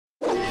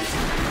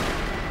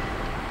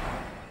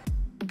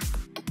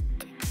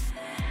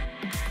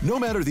No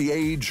matter the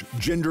age,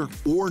 gender,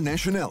 or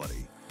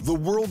nationality, the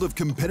world of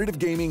competitive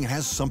gaming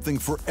has something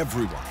for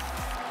everyone.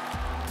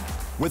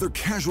 Whether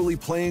casually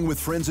playing with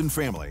friends and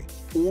family,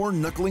 or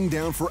knuckling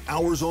down for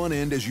hours on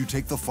end as you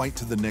take the fight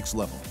to the next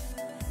level.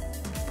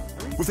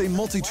 With a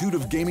multitude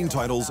of gaming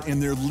titles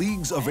and their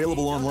leagues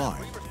available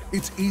online,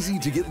 it's easy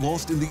to get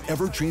lost in the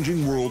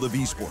ever-changing world of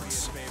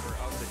esports.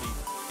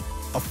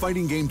 A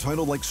fighting game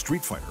title like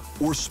Street Fighter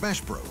or Smash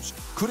Bros.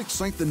 Could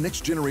excite the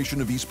next generation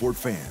of esport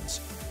fans,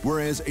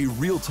 whereas a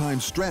real-time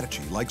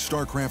strategy like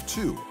StarCraft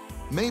 2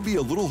 may be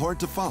a little hard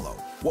to follow,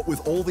 what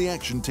with all the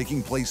action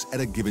taking place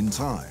at a given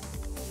time.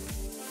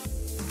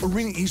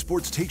 Arena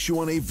Esports takes you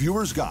on a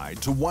viewer's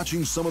guide to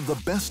watching some of the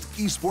best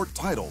esport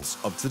titles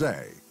of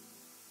today.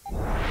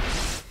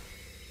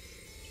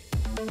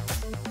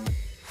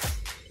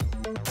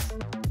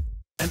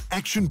 An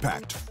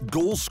action-packed,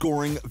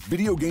 goal-scoring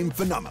video game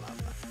phenomenon,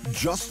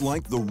 just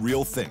like the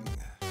real thing.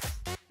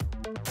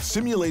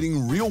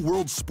 Simulating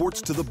real-world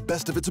sports to the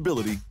best of its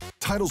ability,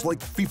 titles like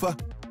FIFA,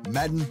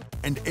 Madden,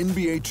 and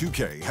NBA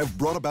 2K have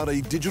brought about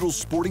a digital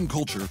sporting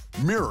culture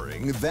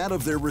mirroring that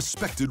of their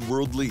respected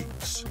world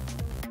leagues.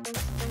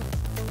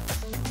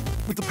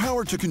 With the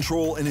power to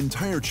control an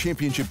entire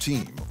championship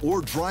team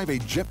or drive a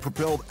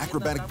jet-propelled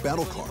acrobatic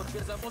battle car,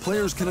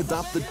 players can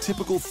adopt the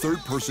typical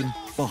third-person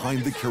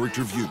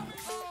behind-the-character view,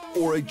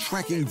 or a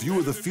tracking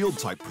view-of-the-field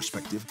type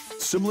perspective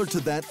similar to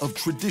that of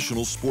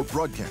traditional sport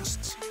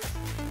broadcasts.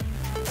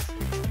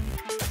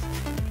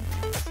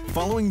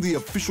 Following the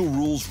official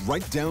rules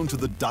right down to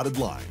the dotted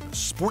line,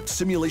 sports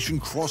simulation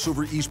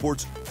crossover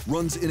esports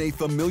runs in a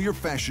familiar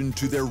fashion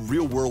to their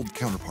real-world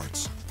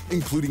counterparts,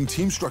 including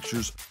team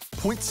structures,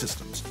 point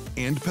systems,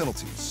 and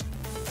penalties.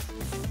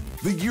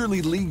 The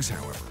yearly leagues,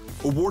 however,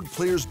 award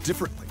players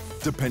differently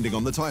depending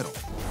on the title.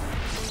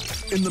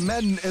 In the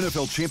Madden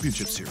NFL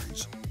Championship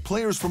Series,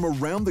 players from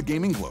around the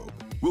gaming globe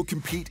will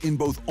compete in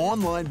both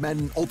online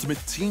Madden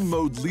Ultimate Team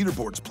Mode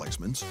leaderboards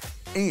placements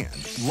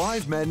and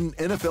live Madden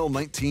NFL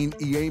 19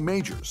 EA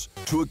Majors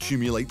to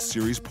accumulate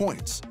series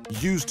points,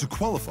 used to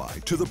qualify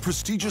to the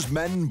prestigious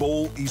Madden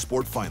Bowl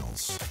eSport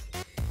Finals.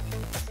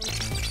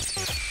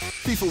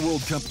 FIFA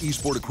World Cup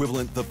eSport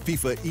equivalent, the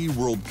FIFA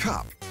eWorld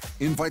Cup,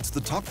 invites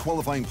the top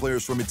qualifying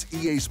players from its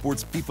EA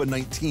Sports FIFA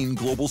 19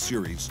 Global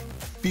Series,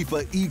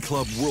 FIFA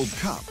eClub World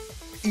Cup,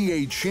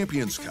 EA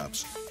Champions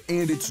Cups,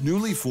 and its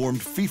newly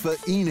formed FIFA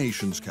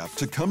eNations Cup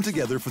to come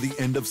together for the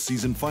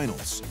end-of-season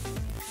finals.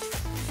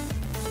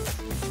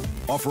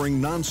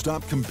 Offering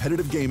non-stop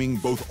competitive gaming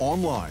both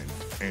online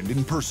and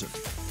in person.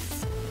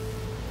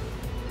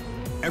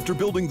 After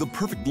building the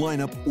perfect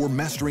lineup or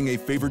mastering a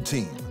favored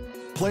team,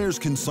 players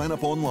can sign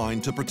up online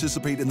to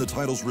participate in the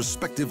title's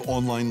respective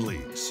online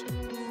leagues.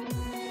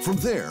 From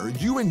there,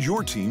 you and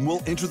your team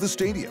will enter the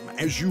stadium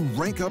as you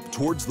rank up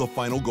towards the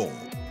final goal,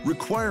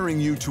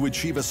 requiring you to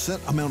achieve a set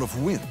amount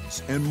of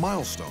wins and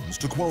milestones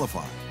to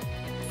qualify.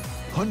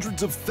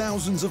 Hundreds of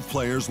thousands of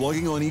players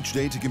logging on each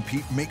day to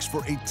compete makes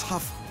for a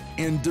tough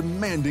and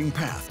demanding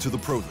path to the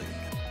Pro League.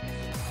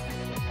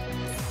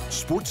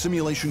 Sports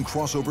simulation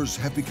crossovers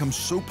have become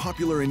so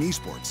popular in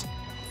esports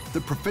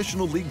that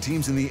professional league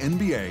teams in the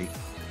NBA,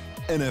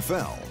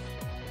 NFL,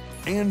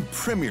 and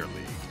Premier League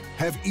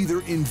have either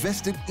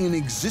invested in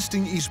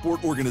existing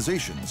esport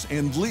organizations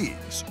and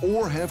leagues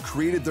or have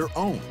created their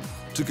own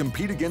to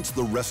compete against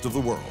the rest of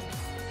the world.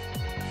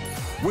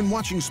 When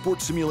watching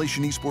sports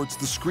simulation esports,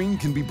 the screen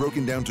can be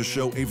broken down to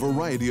show a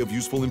variety of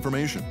useful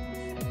information.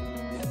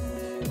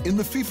 In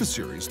the FIFA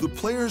series, the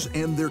players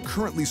and their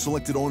currently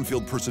selected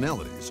on-field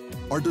personalities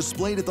are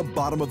displayed at the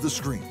bottom of the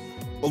screen,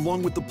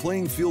 along with the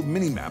playing field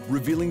minimap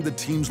revealing the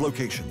team's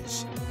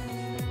locations.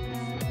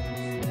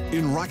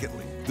 In Rocket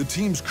League, the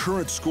team's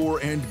current score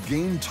and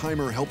game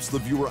timer helps the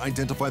viewer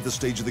identify the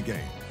stage of the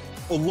game,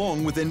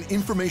 along with an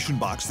information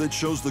box that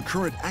shows the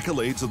current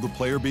accolades of the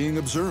player being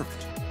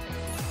observed.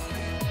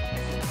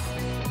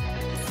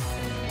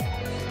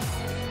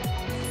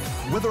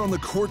 Whether on the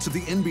courts of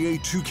the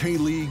NBA 2K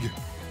League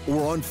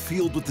or on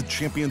field with the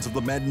champions of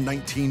the Madden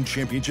 19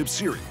 Championship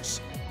Series,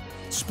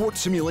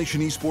 sports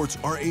simulation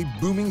esports are a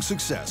booming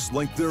success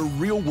like their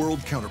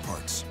real-world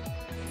counterparts.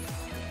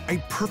 A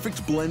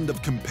perfect blend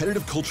of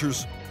competitive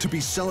cultures to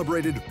be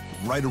celebrated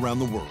right around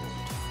the world.